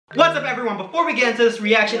What's up everyone? Before we get into this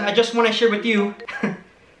reaction, I just want to share with you,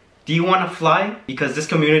 do you want to fly? Because this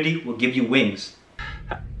community will give you wings.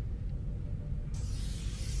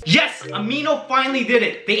 Yes, Amino finally did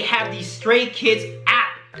it. They have the Stray Kids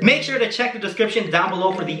app. Make sure to check the description down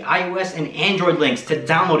below for the iOS and Android links to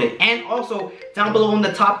download it. And also, down below in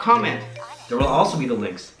the top comment, there will also be the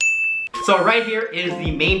links. So right here is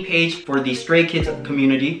the main page for the Stray Kids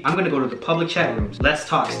community. I'm gonna go to the public chat rooms. Let's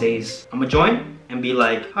talk stays. I'm gonna join and be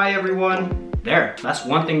like, hi everyone. There, that's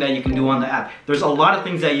one thing that you can do on the app. There's a lot of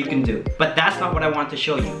things that you can do, but that's not what I want to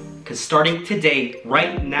show you. Because starting today,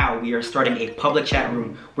 right now, we are starting a public chat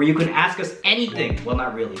room where you can ask us anything. Well,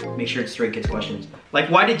 not really. Make sure it's Stray Kids questions.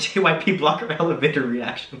 Like, why did JYP block our elevator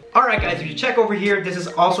reaction? All right, guys, if you check over here, this is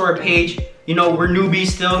also our page. You know, we're newbies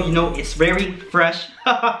still. You know, it's very fresh.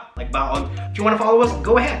 Like Baon. If you want to follow us,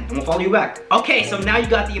 go ahead, and we'll follow you back. Okay, so now you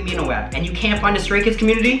got the Amino app, and you can't find the Stray Kids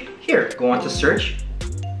community? Here, go on to search.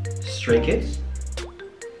 Stray Kids.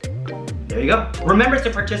 There you go. Remember to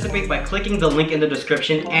participate by clicking the link in the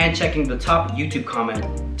description and checking the top YouTube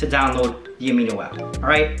comment to download the Amino app.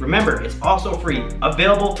 Alright, remember, it's also free,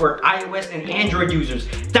 available for iOS and Android users.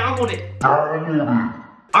 Download it!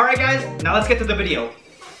 Alright guys, now let's get to the video.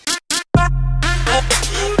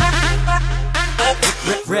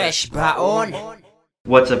 FreshBaon.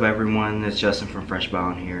 What's up everyone, it's Justin from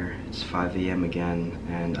FreshBaon here. It's 5 AM again,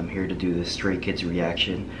 and I'm here to do this Stray Kids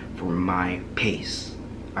reaction for my pace.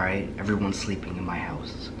 Alright, everyone's sleeping in my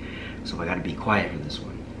house, so I gotta be quiet for this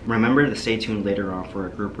one. Remember to stay tuned later on for a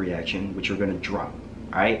group reaction, which we're gonna drop.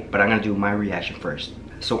 Alright, but I'm gonna do my reaction first.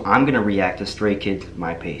 So I'm gonna react to Stray Kids,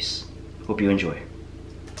 my pace. Hope you enjoy.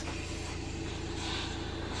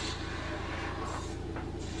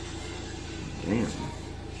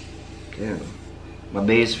 Damn. My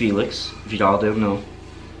bae is Felix, if y'all don't know.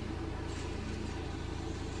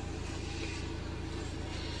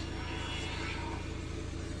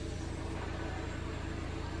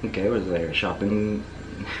 Okay, what's there? Shopping.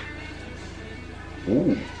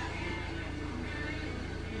 Ooh.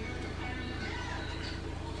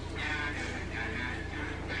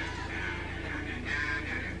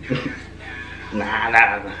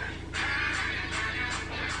 Nah.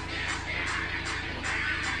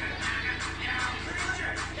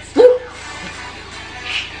 Woo!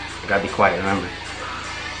 Gotta be quiet, remember.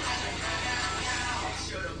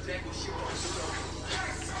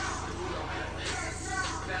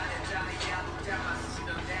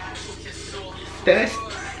 That's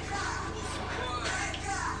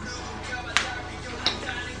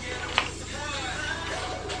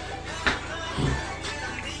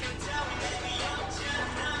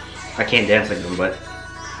I can't dance like them, but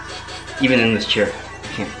even in this chair, I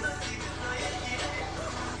can't.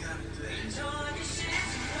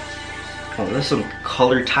 Oh, there's some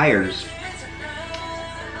colored tires.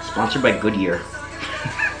 Sponsored by Goodyear.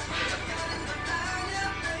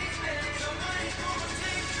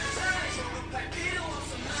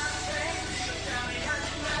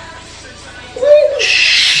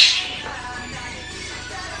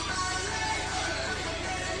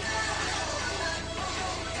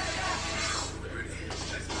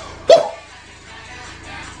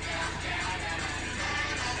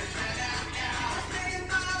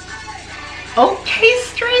 Okay,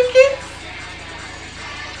 Stray Kids.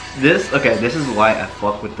 This is why I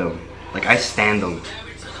fuck with them. Like, I stand them.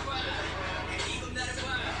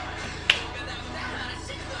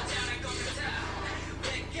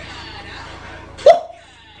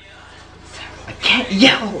 I can't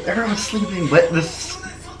yell. Everyone's sleeping, but this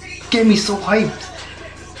get me so hyped.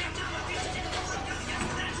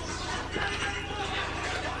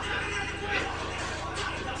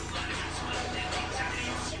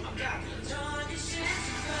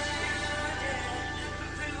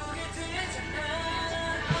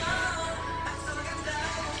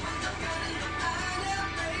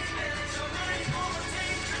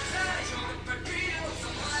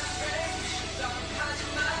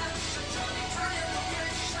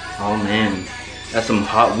 Oh man, that's some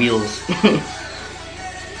Hot Wheels.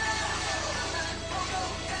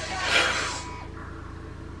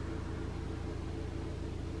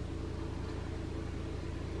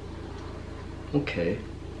 Okay,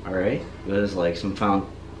 alright. Was like some found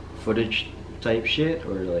footage type shit,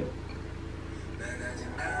 or like...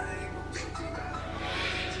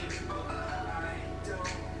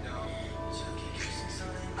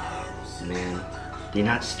 Man, they're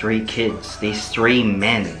not stray kids, they stray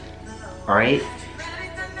men. Alright?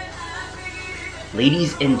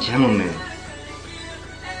 Ladies and gentlemen,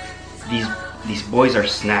 these boys are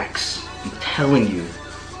snacks. I'm telling you.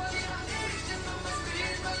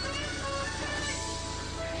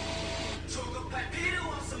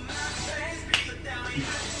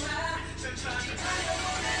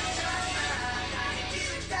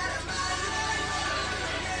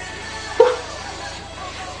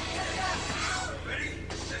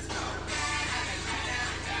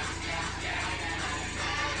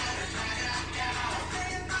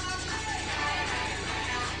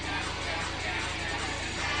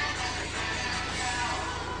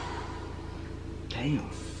 Damn.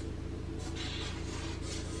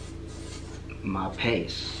 My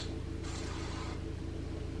pace.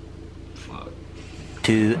 Fuck.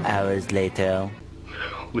 2 hours later.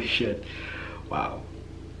 Holy shit. Wow.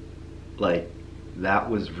 Like, that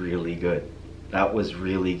was really good. That was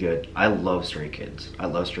really good. I love Stray Kids. I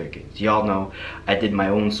love Stray Kids. Y'all know I did my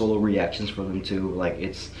own solo reactions for them too. Like,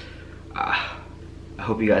 it's... I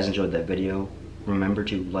hope you guys enjoyed that video. Remember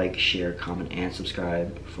to like, share, comment, and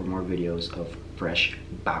subscribe for more videos of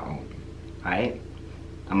FreshBaon. Alright?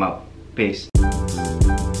 I'm out. Peace.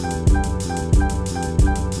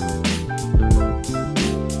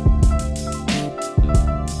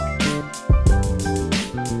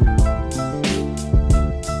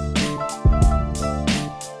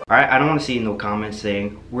 Alright, I don't want to see no comments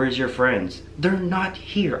saying, where's your friends? They're not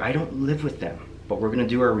here. I don't live with them. But we're gonna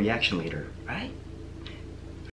do our reaction later. Alright?